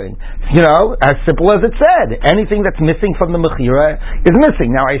the whole thing. You know, as simple as it said. Anything that's missing from the Mechira is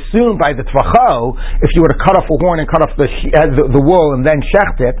missing. Now I assume by the Tvacho, if you were to cut off a horn and cut off the wool and then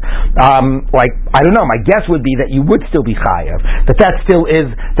shecht it, like I don't know, my guess would be that you would still be chayav. That still is,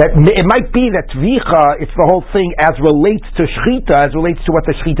 that it might be that Tvicha, it's the whole thing as relates to shechita, as relates to what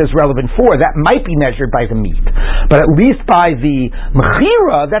the shechita is relevant for. That might be measured by the meat, but at least by the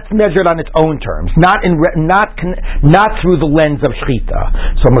mechira, that's measured on its own terms, not through the lens of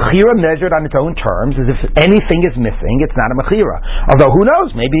shechita. So mechira measured on its own terms is if anything is missing, it's not a mechira. Although who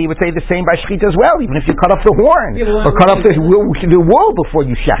knows? Maybe he would say the same by shechita as well. Even if you cut off the horn or cut off the wool before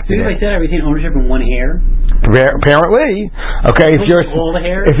you shecht it. If I said I retain ownership in 1 hair. Apparently, okay. If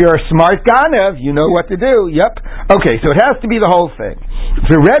you're a smart ganav, you know what to do. Yep. Okay, so it has to be the whole thing.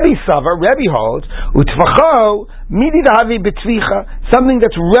 For Rebbe holds utvacho midi dahavi betvicha, something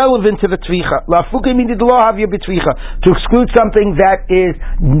that's relevant to the tvicha. Lafuke midi lo havia betvicha, to exclude something that is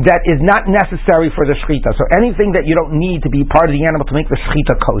not necessary for the shechita. So anything that you don't need to be part of the animal to make the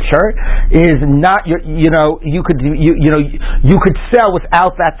shechita kosher is not you could sell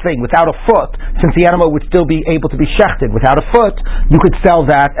without that thing, without a foot, since the animal would still be able to be shechted without a foot. You could sell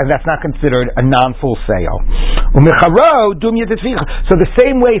that, and that's not considered a non-full sale. So the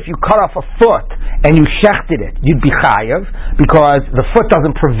same way, if you cut off a foot and you shechted it, you'd be chayav, because the foot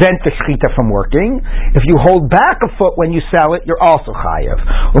doesn't prevent the shechita from working. If you hold back a foot when you sell it, you're also chayav.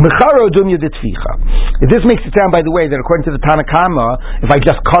 This makes it sound, by the way, that according to the Bava Kamma, if I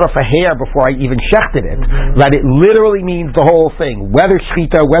just cut off a hair before I even shechted it, that it literally means the whole thing, whether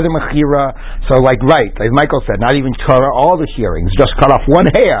shechita, whether mechira. So like Michael said, not even Torah, all the shearings, just cut off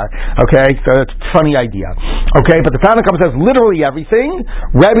 1 hair. Okay, so that's a funny idea. Okay, but the Bava Kamma says literally everything.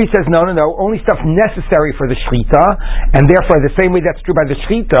 Rabbi says no, only stuff necessary for the shechita, and therefore the same way that's true by the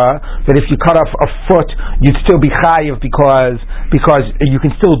shechita, that if you cut off a foot, you'd still be chayiv because you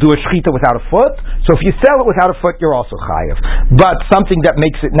can still do a shechita without a foot. So if you sell it without a foot, you're also chayiv. But something that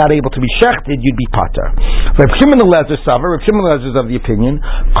makes it not able to be shechted, you'd be pater. Rav Shimon Lezer is of the opinion,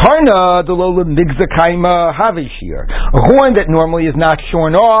 karna delola migza kaima havishir, a horn that normally is not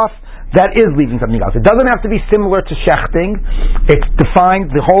shorn off, that is leaving something else. It doesn't have to be similar to shechting. It's defined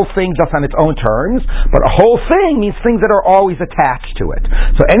the whole thing just on its own terms, but a whole thing means things that are always attached to it.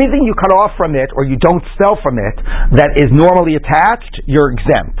 So anything you cut off from it or you don't sell from it that is normally attached, you're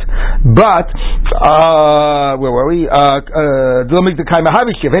exempt. But where were we? But the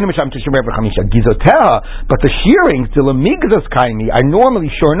shearings are normally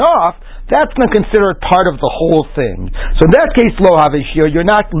shorn off. That's not considered part of the whole thing. So in that case, lo have shear, you're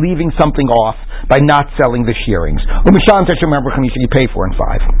not leaving something off by not selling the shearings. You pay 4 and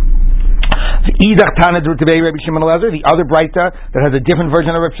 5. The other Breita that has a different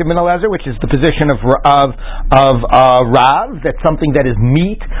version of Rabbi Shimon Lezer, which is the position of Rav, that something that is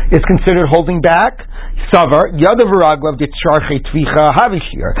meat is considered holding back. Savar Yada V'Raglav Ditzarchei Tvicha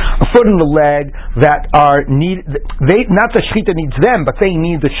Havishir, a foot and the leg that are need. They not the shechita needs them, but they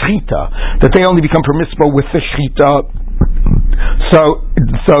need the shechita. That they only become permissible with the shechita. So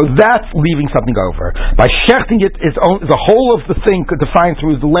that's leaving something over. By shechting it is the whole of the thing defined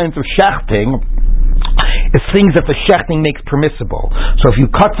through the lens of shechting. Is things that the shechting makes permissible. So if you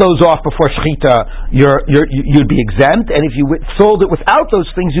cut those off before shechita, you'd be exempt, and if you sold it without those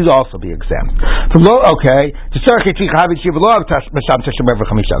things, you'd also be exempt.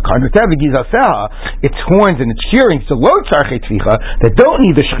 Its horns and its shearings, the lo tzarchei tvicha, that don't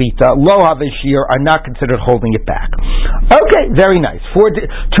need the shechita, lo haveshir, are not considered holding it back. Okay, very nice. 2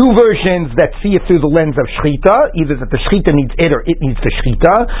 versions that see it through the lens of shechita, either that the shechita needs it or it needs the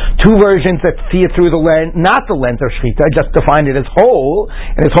shechita. 2 versions that see it through the lens, not the lens of shechita, just define it as whole,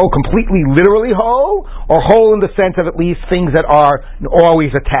 and it's whole completely literally whole, or whole in the sense of at least things that are always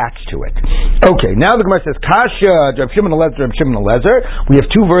attached to it. Okay, now the Gemara says, Kasha, Rav Shimon Lezer. We have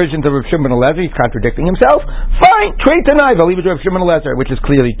 2 versions of Rav Shimon Lezer. He's contradicting himself. Fine, trade tonight. I'll leave it to Rav Shimon Lezer, which is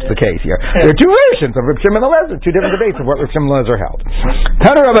clearly the case here. There are 2 versions of Rav Shimon Lezer, 2 different debates of what Rav Shimon Lezer held.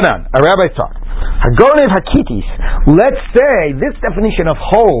 Tana Rabbanan, a rabbi's talk. Hagonev hakitis. Let's say this definition of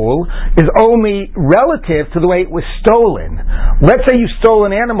whole is only relative to the way it was stolen. Let's say you stole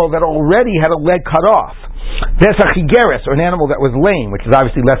an animal that already had a leg cut off. There's a chigeres, or an animal that was lame, which is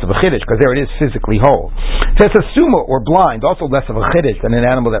obviously less of a chiddush, because there it is physically whole. There's a sumo, or blind, also less of a chiddush than an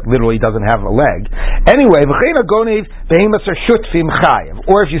animal that literally doesn't have a leg. Anyway, v'chein hagonev behemoths are shutfim chayev,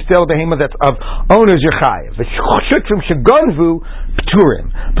 or if you steal a behemoth that's of owners, you're chayev. The shutfim shegonvu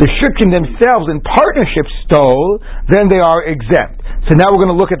pturim. The shutfim themselves in partnership stole, then they are exempt. So now we're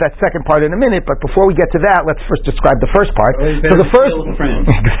going to look at that second part in a minute, but before we get to that, let's first describe the first part. So the first,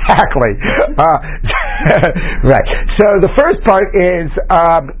 exactly, right. So the first part is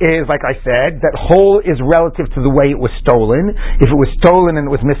like I said, that whole is relative to the way it was stolen. If it was stolen and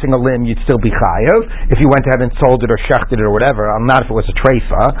it was missing a limb, you'd still be chayav. If you went ahead and sold it or shechted it or whatever, not if it was a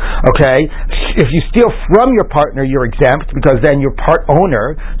treifa. Okay. If you steal from your partner, you're exempt because then you're part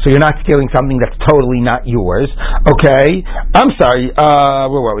owner, so you're not stealing something that's totally not yours. Okay. I'm sorry.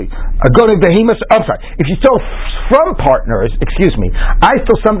 Where were we? Go to behemoths. I'm sorry. If you stole from partners, excuse me, I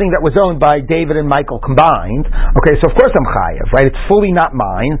stole something that was owned by David and Michael combined. Okay, so of course I'm chayev, right? It's fully not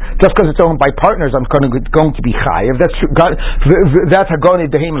mine. Just because it's owned by partners, I'm going to be chayev. That's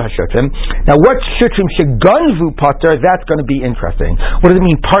hagonei behemoth hashutrim. Now, what shutrim shegonvu potter? That's going to be interesting. What does it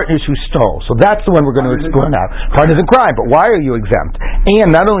mean, partners who stole? So that's the one we're going to explore now. Partners in crime, but why are you exempt?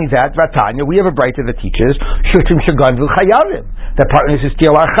 And not only that, Vatanya, we have a brayta that teaches shutrim shegonvu chayavim, that partners who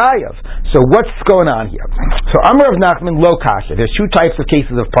steal are chayav. So what's going on here? So Amar of Nachman lo kasha. There's two types of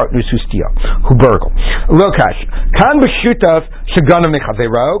cases of partners who steal, who burgle. Lo kasha. Kan b'shutav sheganav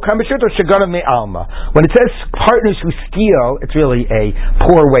mechavero. Kan b'shutav sheganav me'alma. When it says partners who steal, it's really a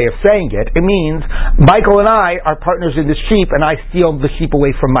poor way of saying it. It means Michael and I are partners in the sheep, and I steal the sheep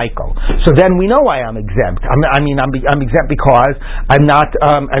away from Michael. So then we know why I'm exempt. I'm exempt because I'm not.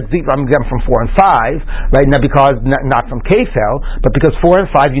 I'm exempt from 4 and 5, right? Not because not from Kefel, but because 4 and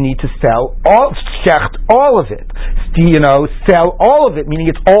 5 you need to sell shecht all of it. Sell all of it, meaning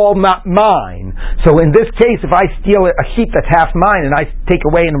it's all not mine. So in this case, if I steal a sheep that's half mine and I take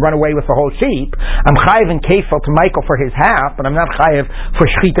away and run away with the whole sheep, I'm chayev in Kefel to Michael for his half, but I'm not chayev for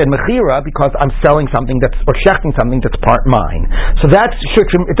shchita and mechira because I'm selling something or shechting something that's part mine. So that's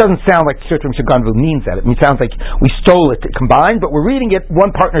shutrim. It doesn't sound like shutrim sheganvu means that. It sounds like we stole it combined, but we're reading it,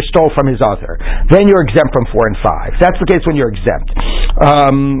 one partner stole from his other. Then you're exempt from 4 and 5. That's the case when you're exempt.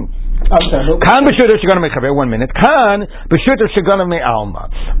 Kan b'shuter shegana mechaver. 1 minute. Kan b'shuter shegana me'alma.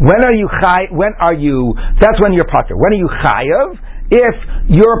 When are you? That's when you're partner. When are you chayav? If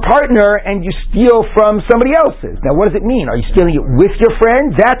you're a partner and you steal from somebody else's. Now, what does it mean? Are you stealing it with your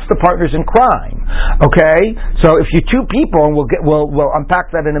friend? That's the partners in crime. Okay? So if you're two people, and we'll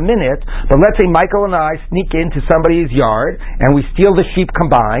unpack that in a minute, but let's say Michael and I sneak into somebody's yard and we steal the sheep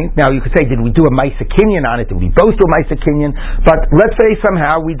combined. Now, you could say, did we do a Maisa Kinyan on it? Did we both do a Maisa Kinyan? But let's say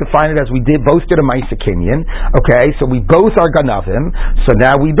somehow we define it as we both did a Maisa Kinyan. Okay? So we both are Ganavim. So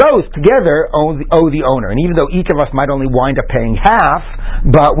now we both together owe the owner. And even though each of us might only wind up paying half,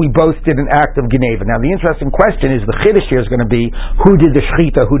 but we both did an act of Geneva. Now, the interesting question is, the Chiddush here is going to be, who did the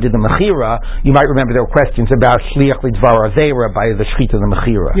Shechita, who did the Mechira? You might remember there were questions about Shliach Lidvar Aveira by the Shechita and the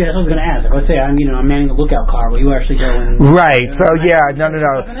Mechira. Yeah, I was going to ask. Let's say I'm manning the lookout car, will you actually go and... Right, so no.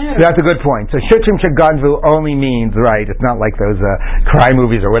 That's a good point. So Shutrim Shaganvu only means, right, it's not like those crime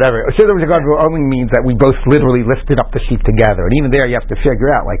movies or whatever. Shutrim Shaganvu only means that we both literally lifted up the sheep together. And even there you have to figure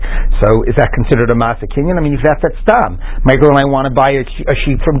out, so is that considered a Masa Kinyan? I mean, if that's Stam. Michael and I want to buy a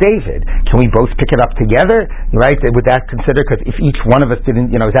sheep from David. Can we both pick it up together? Right? Would that consider? Because if each one of us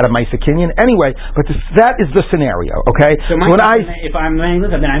didn't, is that a Maisa Kinyan? Anyway, but that is the scenario. Okay. So if I'm laying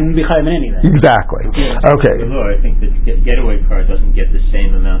this, then I'm going to be chayav in anything. Exactly. Okay. I think the getaway car doesn't get the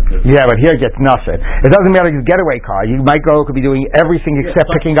same amount of. Yeah, but here it gets nothing. It doesn't matter his getaway car. Michael could be doing everything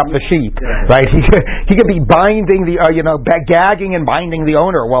except picking up the sheep. Yeah. Right? He could be binding the gagging and binding the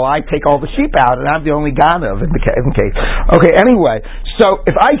owner while I take all the sheep out, and I'm the only ganav in case. Okay. Anyway, so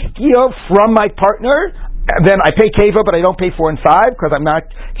if I steal from my partner, then I pay keva, but I don't pay 4 and 5 because I'm not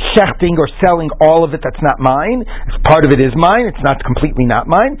shechting or selling all of it that's not mine. Part of it is mine. It's not completely not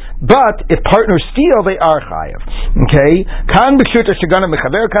mine. But if partners steal, they are chayav. Okay? Kan b'shuter shegana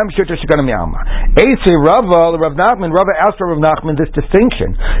mechaver, kan b'shuter shegana me'alma. Eisei Rava asked for Rav Nachman this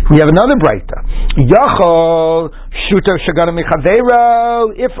distinction. We have another brayta. Yachol shuter shegana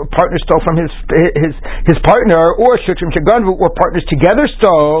mechavero. If a partner stole from his partner, or shutrim sheganvu, or partners together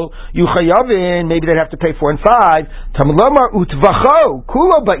stole, you chayavin. Maybe they'd have to pay 4 and 5. Tamlomar utvacho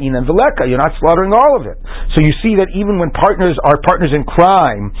kulo ba'inan veleka. You're not slaughtering all of it. So you see that even when partners are partners in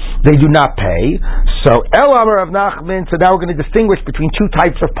crime, they do not pay. So El Amar of Nachman. So now we're going to distinguish between two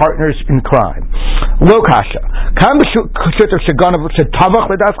types of partners in crime. Lo kasha. Kam b'shuter sheganav shetavach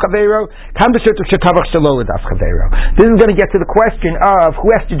ledas chavero. Kam b'shuter shetavach shelo ledas chavero. This is going to get to the question of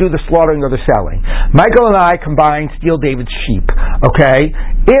who has to do the slaughtering or the selling. Michael and I combined steal David's sheep. Okay,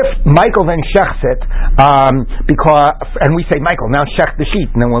 if Michael then shechs it, and we say, Michael, now shech the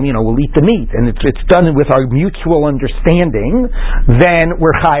sheep, and then we'll eat the meat, and it's done with our mutual understanding, then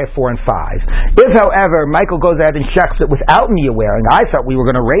we're chayav 4 and 5. If, however, Michael goes ahead and shechs it without me aware, and I thought we were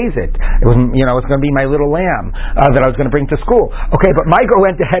going to raise it, it was, it's going to be my little lamb that I was going to bring to school. Okay, but Michael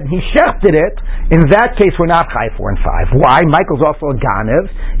went ahead and he shechted it. In that case, we're not chayav 4 and 5. Why? Michael's also a ganev.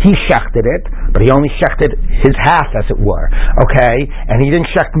 He shechted it, but he only shechted his half, as it were. Okay, and he didn't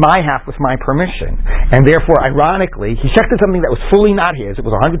shecht my half with my permission, and therefore, ironically, he shechted something that was fully not his. It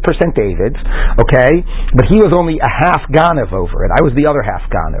was 100% David's. Okay, but he was only a half ganev over it. I was the other half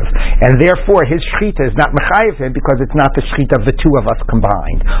ganev, and therefore his shechita is not mechayev him because it's not the shechita of the two of us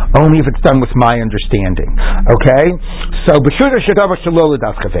combined. Only if it's done with my understanding. Okay, so b'shuter shadavar shelo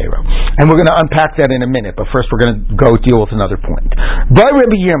ledas chavero, and we're going to unpack that in a minute. But first, we're going to go deal with another point. By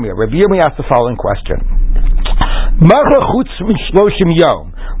Rabbi Yirmiyah asked the following question.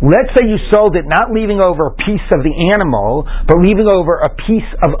 Let's say you sold it not leaving over a piece of the animal, but leaving over a piece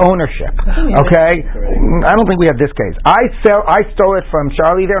of ownership. Okay? I don't think we have this case. I stole it from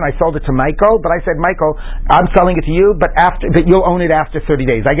Charlie there, and I sold it to Michael, but I said, Michael, I'm selling it to you, but you'll own it after 30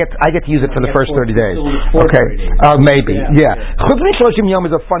 days. I get to use it for the first 30 days. Okay. Maybe. Yeah. Chutz min yom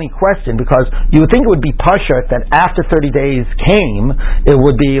is a funny question, because you would think it would be pashut that after 30 days came, it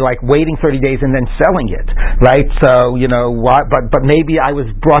would be like waiting 30 days and then selling it. Right? So, but maybe I was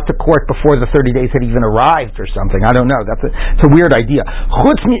brought to court before the 30 days had even arrived or something. I don't know. It's a weird idea.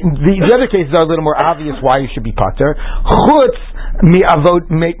 The other cases are a little more obvious why you should be pater. Chutz mi avod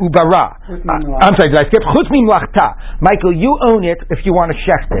me ubara. I'm sorry, did I skip? Chutz mi mlachta. Michael, you own it if you want to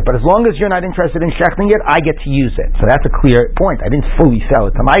shecht it, but as long as you're not interested in shechting it, I get to use it. So that's a clear point. I didn't fully sell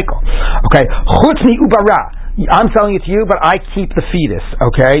it to Michael. Okay. Chutz mi ubara. I'm selling it to you, but I keep the fetus,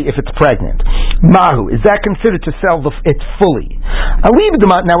 okay, if it's pregnant. Mahu, is that considered to sell it fully? Now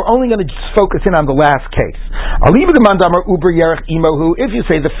we're only going to just focus in on the last case. If you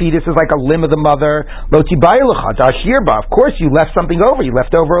say the fetus is like a limb of the mother, of course you left something over, you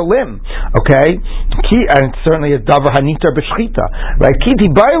left over a limb, okay? And it's certainly a davar hanitar b'shchita. Right?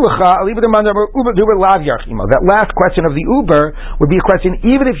 That last question of the uber would be a question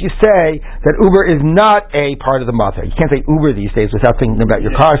even if you say that uber is not a part of the mother. You can't say Uber these days without thinking about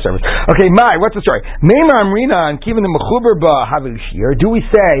your car service. Okay, what's the story? Do we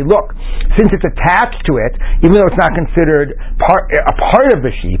say, look, since it's attached to it, even though it's not considered a part of the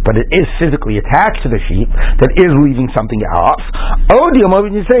sheep, but it is physically attached to the sheep, that is leaving something off?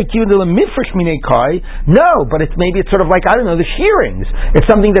 You say, no, but maybe it's sort of like, I don't know, the shearings. It's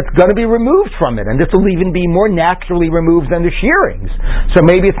something that's going to be removed from it, and this will even be more naturally removed than the shearings. So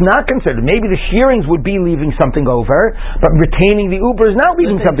maybe it's not considered. Maybe the shearings would be leaving something over, but retaining the uber is not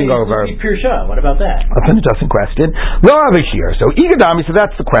leaving something over. What about that? That's an interesting question. Lo avishir. So igadami. So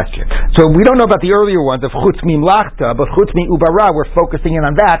that's the question. So we don't know about the earlier ones of chutz mi mlachta, but chutz mi ubara. We're focusing in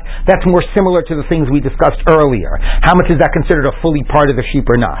on that. That's more similar to the things we discussed earlier. How much is that considered a fully part of the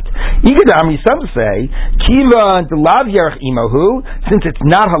sheep or not? Igadami. Some say kiva delav yerach imohu. Since it's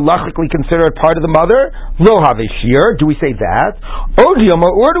not halachically considered part of the mother, lo havishir. Do we say that? Or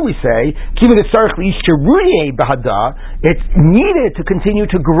do we say kiva desarich liishirui? It's needed to continue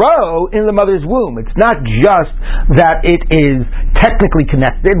to grow in the mother's womb. It's not just that it is technically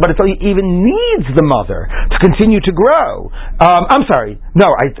connected, but it even needs the mother to continue to grow. I'm sorry. No,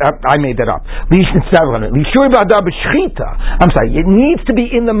 I made that up. I'm sorry. It needs to be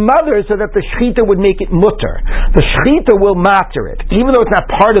in the mother so that the shechita would make it mutter. The shechita will matter it. Even though it's not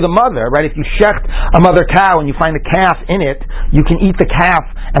part of the mother, right? If you shecht a mother cow and you find a calf in it, you can eat the calf,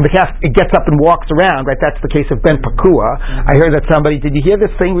 and the calf, it gets up and walks around, right? That's the case of Ben Pakua. I heard that did you hear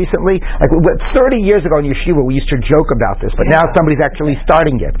this thing recently? Like 30 years ago in Yeshiva, we used to joke about this, but now somebody's actually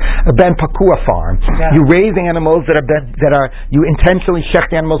starting it. A Ben Pakua farm. Yeah. You raise animals you intentionally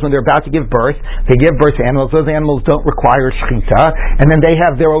shecht animals when they're about to give birth. They give birth to animals. Those animals don't require shechita, and then they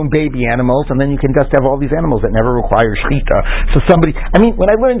have their own baby animals, and then you can just have all these animals that never require shechita. So when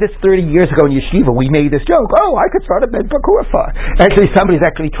I learned this 30 years ago in Yeshiva, we made this joke, I could start a Ben Pakua farm. Actually, somebody's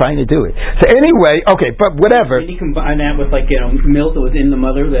actually trying to do it. So anyway, okay, but whatever. Did you combine that with milk that was in the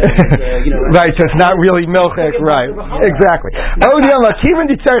mother? Right, so it's not really milchik, right? Exactly. Or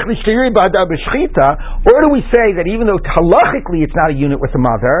do we say that even though halachically it's not a unit with the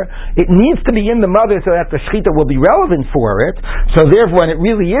mother, it needs to be in the mother so that the shechita will be relevant for it. So therefore, when it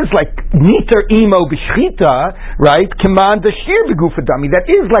really is like niter imo b'shechita, right? Command the shir b'gufa dami. That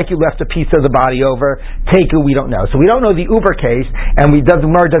is like you left a piece of the body over. Take it. We don't know. So we don't know the uber case, and the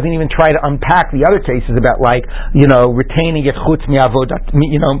Gemara doesn't even try to unpack the other cases about like retaining it chutz mi'avodat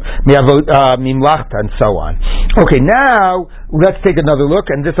mimlachta and so on. Okay, now let's take another look,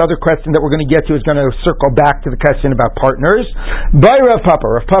 and this other question that we're going to get to is going to circle back to the question about partners. By Rav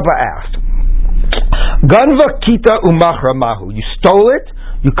Papa asked, Ganva kita umachra mahu. You stole it,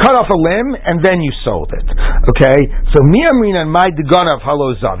 you cut off a limb, and then you sold it. Okay, so mi'amrina and my deganav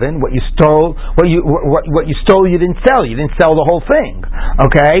halo zavin. What you stole, you didn't sell. You didn't sell the whole thing.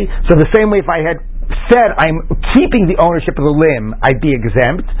 Okay, so the same way if I had said I'm keeping the ownership of the limb, I'd be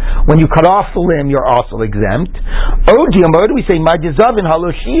exempt. When you cut off the limb, you're also exempt. What do we say? Majizavin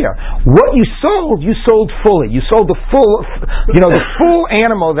haloshir. What you sold fully. You sold the full, the full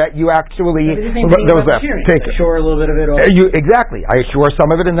animal that you actually that was left. Take it. Assure a little bit of it. Exactly. I assure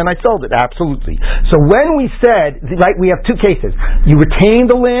some of it, and then I sold it. Absolutely. So when we said, like, we have two cases. You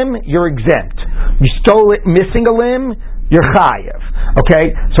retained the limb, you're exempt. You stole it, missing a limb, you're chayev.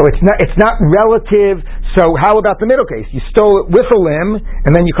 Okay, so it's not relative. So how about the middle case? You stole it with a limb,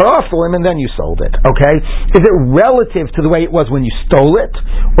 and then you cut off the limb, and then you sold it. Okay, is it relative to the way it was when you stole it,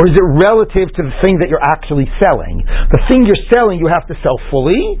 or is it relative to the thing that you're actually selling? The thing you're selling, you have to sell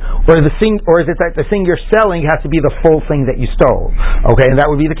fully, or is it that the thing you're selling has to be the full thing that you stole? Okay, and that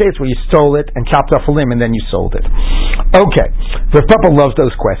would be the case where you stole it and chopped off a limb, and then you sold it. Okay, the Papa loves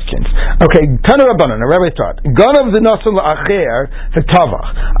those questions. Okay, Tana Rabbanan, a rabbi taught, Ganav the Nasul Acher the Tavach.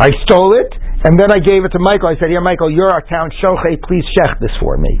 I stole it, and then I gave it to Michael. I said, "Here, Michael, you're our town shochet. Please shech this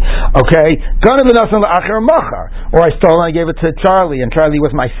for me." Okay, or I stole and I gave it to Charlie, and Charlie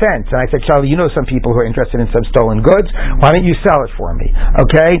was my fence, and I said, "Charlie, you know some people who are interested in some stolen goods. Why don't you sell it for me?"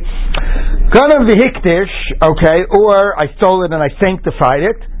 Okay, ganav v'hikdish. Okay, or I stole it and I sanctified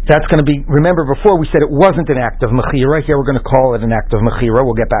it. That's going to be, remember before we said it wasn't an act of mechira. Here we're going to call it an act of mechira.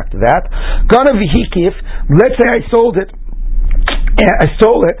 We'll get back to that. Ganav v'hikif. Let's say I sold it. I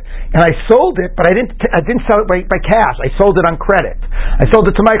stole it, but I didn't sell it by cash. I sold it on credit. I sold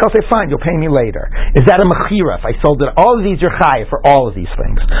it to Mike. I'll say, fine, you'll pay me later. Is that a mechira? If I sold it, all of these are chayav for all of these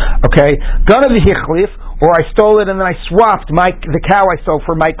things. Okay, gonna be hichlif, or I stole it and then I swapped the cow I sold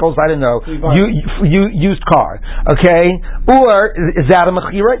for Michael's, I don't know, used car. Okay, or is that a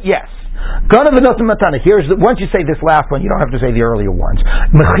mechira? Yes. Here's once you say this last one, you don't have to say the earlier ones.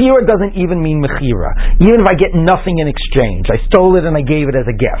 Mechira doesn't even mean mechira. Even if I get nothing in exchange, I stole it and I gave it as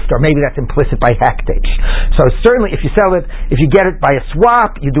a gift, or maybe that's implicit by hektish. So certainly, if you sell it, if you get it by a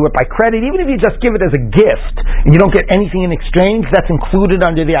swap, you do it by credit. Even if you just give it as a gift and you don't get anything in exchange, that's included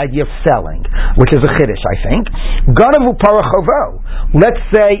under the idea of selling, which is a chiddush, I think. Ganavu parachovo. Let's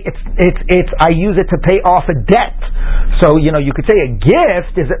say it's I use it to pay off a debt. So you could say a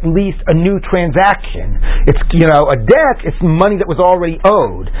gift is at least a new transaction. It's a debt. It's money that was already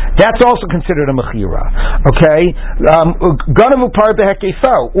owed. That's also considered a mechira. Okay, ganavu par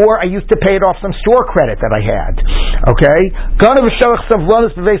behekefo, or I used to pay it off some store credit that I had. Okay, ganavu shalach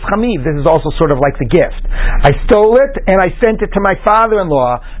savlanis beveis chamiv. This is also sort of like the gift. I stole it and I sent it to my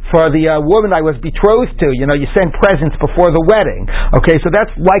father-in-law for the woman I was betrothed to. You send presents before the wedding. Okay, so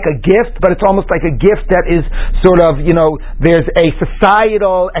that's like a gift, but it's almost like a gift that is sort of, there's a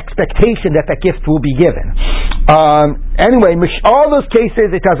societal expectation that gift will be given. Anyway, all those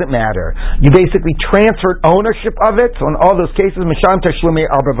cases, it doesn't matter. You basically transferred ownership of it, so in all those cases, Misham Tashlumi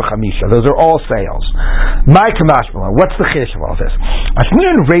Arba V'Chamisha. Those are all sales. My Kamashmala, what's the chiddush of all this?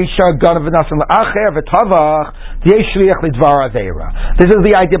 This is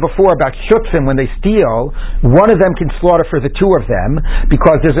the idea before about shutzim. When they steal, one of them can slaughter for the two of them,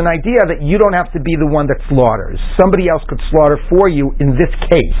 because there's an idea that you don't have to be the one that slaughters. Somebody else could slaughter for you in this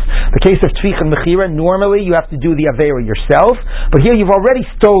case. The case of Tvich and Mechira, normally you have to do the Avera yourself, but here you've already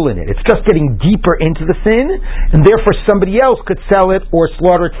stolen it. It's just getting deeper into the sin, and therefore somebody else could sell it or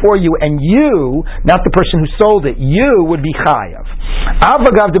slaughter it for you, and you, not the person who sold it, you would be chayav.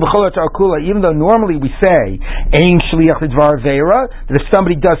 Even though normally we say Ein Shliach Lidvar Avera, that if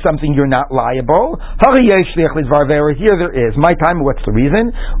somebody does something you're not liable. Here there is. My time, what's the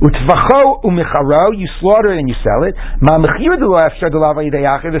reason? You slaughter it and you sell it.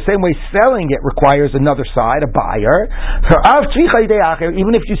 The same way selling it requires another side. by the buyer.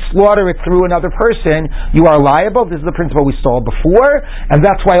 Even if you slaughter it through another person, you are liable. This is the principle we saw before, and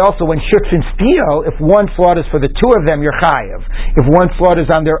that's why also when shutzin steal, if one slaughters for the two of them, you're chayiv. If one slaughters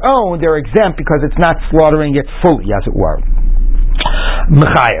on their own, they're exempt because it's not slaughtering it fully, as it were.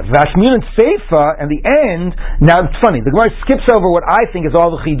 Mechayev. Vashmin and Seifa, and the end. Now it's funny. The Gemara skips over what I think is all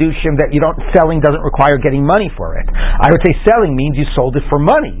the chidushim that selling doesn't require getting money for it. I would say selling means you sold it for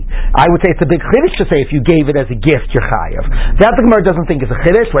money. I would say it's a big chiddush to say if you gave it as a gift, you're chayev. That the Gemara doesn't think is a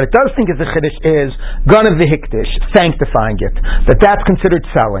chiddush. What it does think is a chiddush is ganav v'hikdish, sanctifying it. That's considered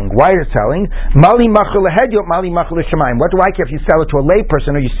selling. Why is it selling? Mali machul lehedyot, mali machul l'shamayim. What do I care if you sell it to a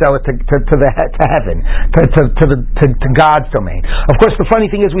layperson or you sell it to heaven, to God's domain? Of course, the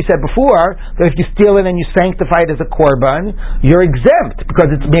funny thing is, we said before that if you steal it and you sanctify it as a korban, you're exempt because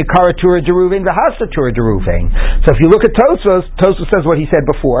it's mekara tura deruving the hasa tura deruving. So if you look at Tosfos says what he said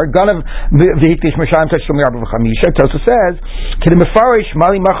before. Ganav v'hikdish mashayim tashtum Bava Kamma. Tosfos says k'demefarish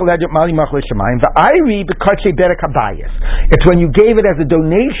mali machal edut mali machal shemayim va'ayri b'katche berek habayis. It's when you gave it as a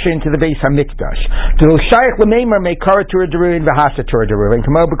donation to the Beis Hamikdash. To shayach l'meimer mekara tura deruving the hasa tura deruving.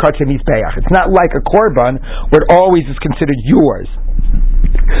 Kamo b'katche mizbeach. It's not like a korban where it always is considered yours.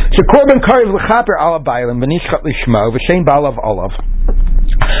 So korban karev l'chaper ala bailim v'nishchat lishmo v'shein balav olav.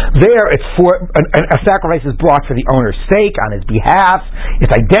 There, it's for a sacrifice is brought for the owner's sake, on his behalf.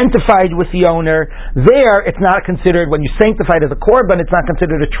 It's identified with the owner. There, it's not considered, when you sanctify it as a korban, it's not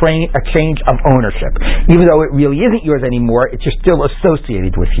considered a change of ownership. Even though it really isn't yours anymore, it's just still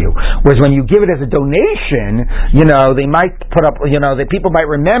associated with you. Whereas when you give it as a donation, they might put up, that people might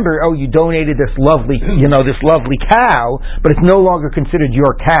remember, oh, you donated this lovely cow, but it's no longer considered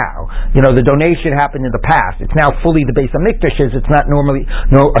your cow. The donation happened in the past. It's now fully the Beis Hamikdash's. It's not normally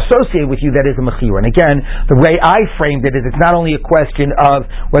associated with you. That is a mechira. And again, the way I framed it is it's not only a question of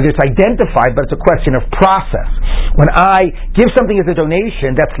whether it's identified, but it's a question of process. When I give something as a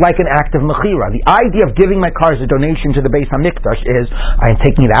donation, that's like an act of mechira. The idea of giving my car as a donation to the Beis Hamikdash is I am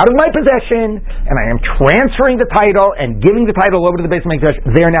taking it out of my possession and I am transferring the title and giving the title over to the Beis Hamikdash.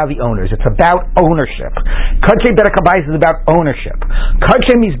 They're now the owners. It's about ownership. Kadshei berek habayis is about ownership.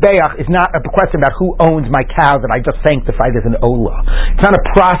 Kadshei mizbeach is not a question about who owns my cow that I just sanctified as an olah. It's not a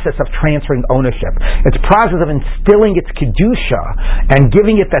process of transferring ownership. It's a process of instilling its kedusha and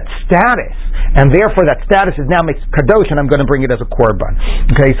giving it that status, and therefore that status is now makes kadosh, and I'm going to bring it as a korban.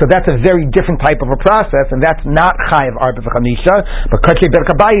 Okay, so that's a very different type of a process, and that's not chayav arba v'chamisha, but kadshei berek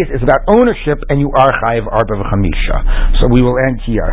habayis is about ownership, and you are chayav arba v'chamisha. So we will end here.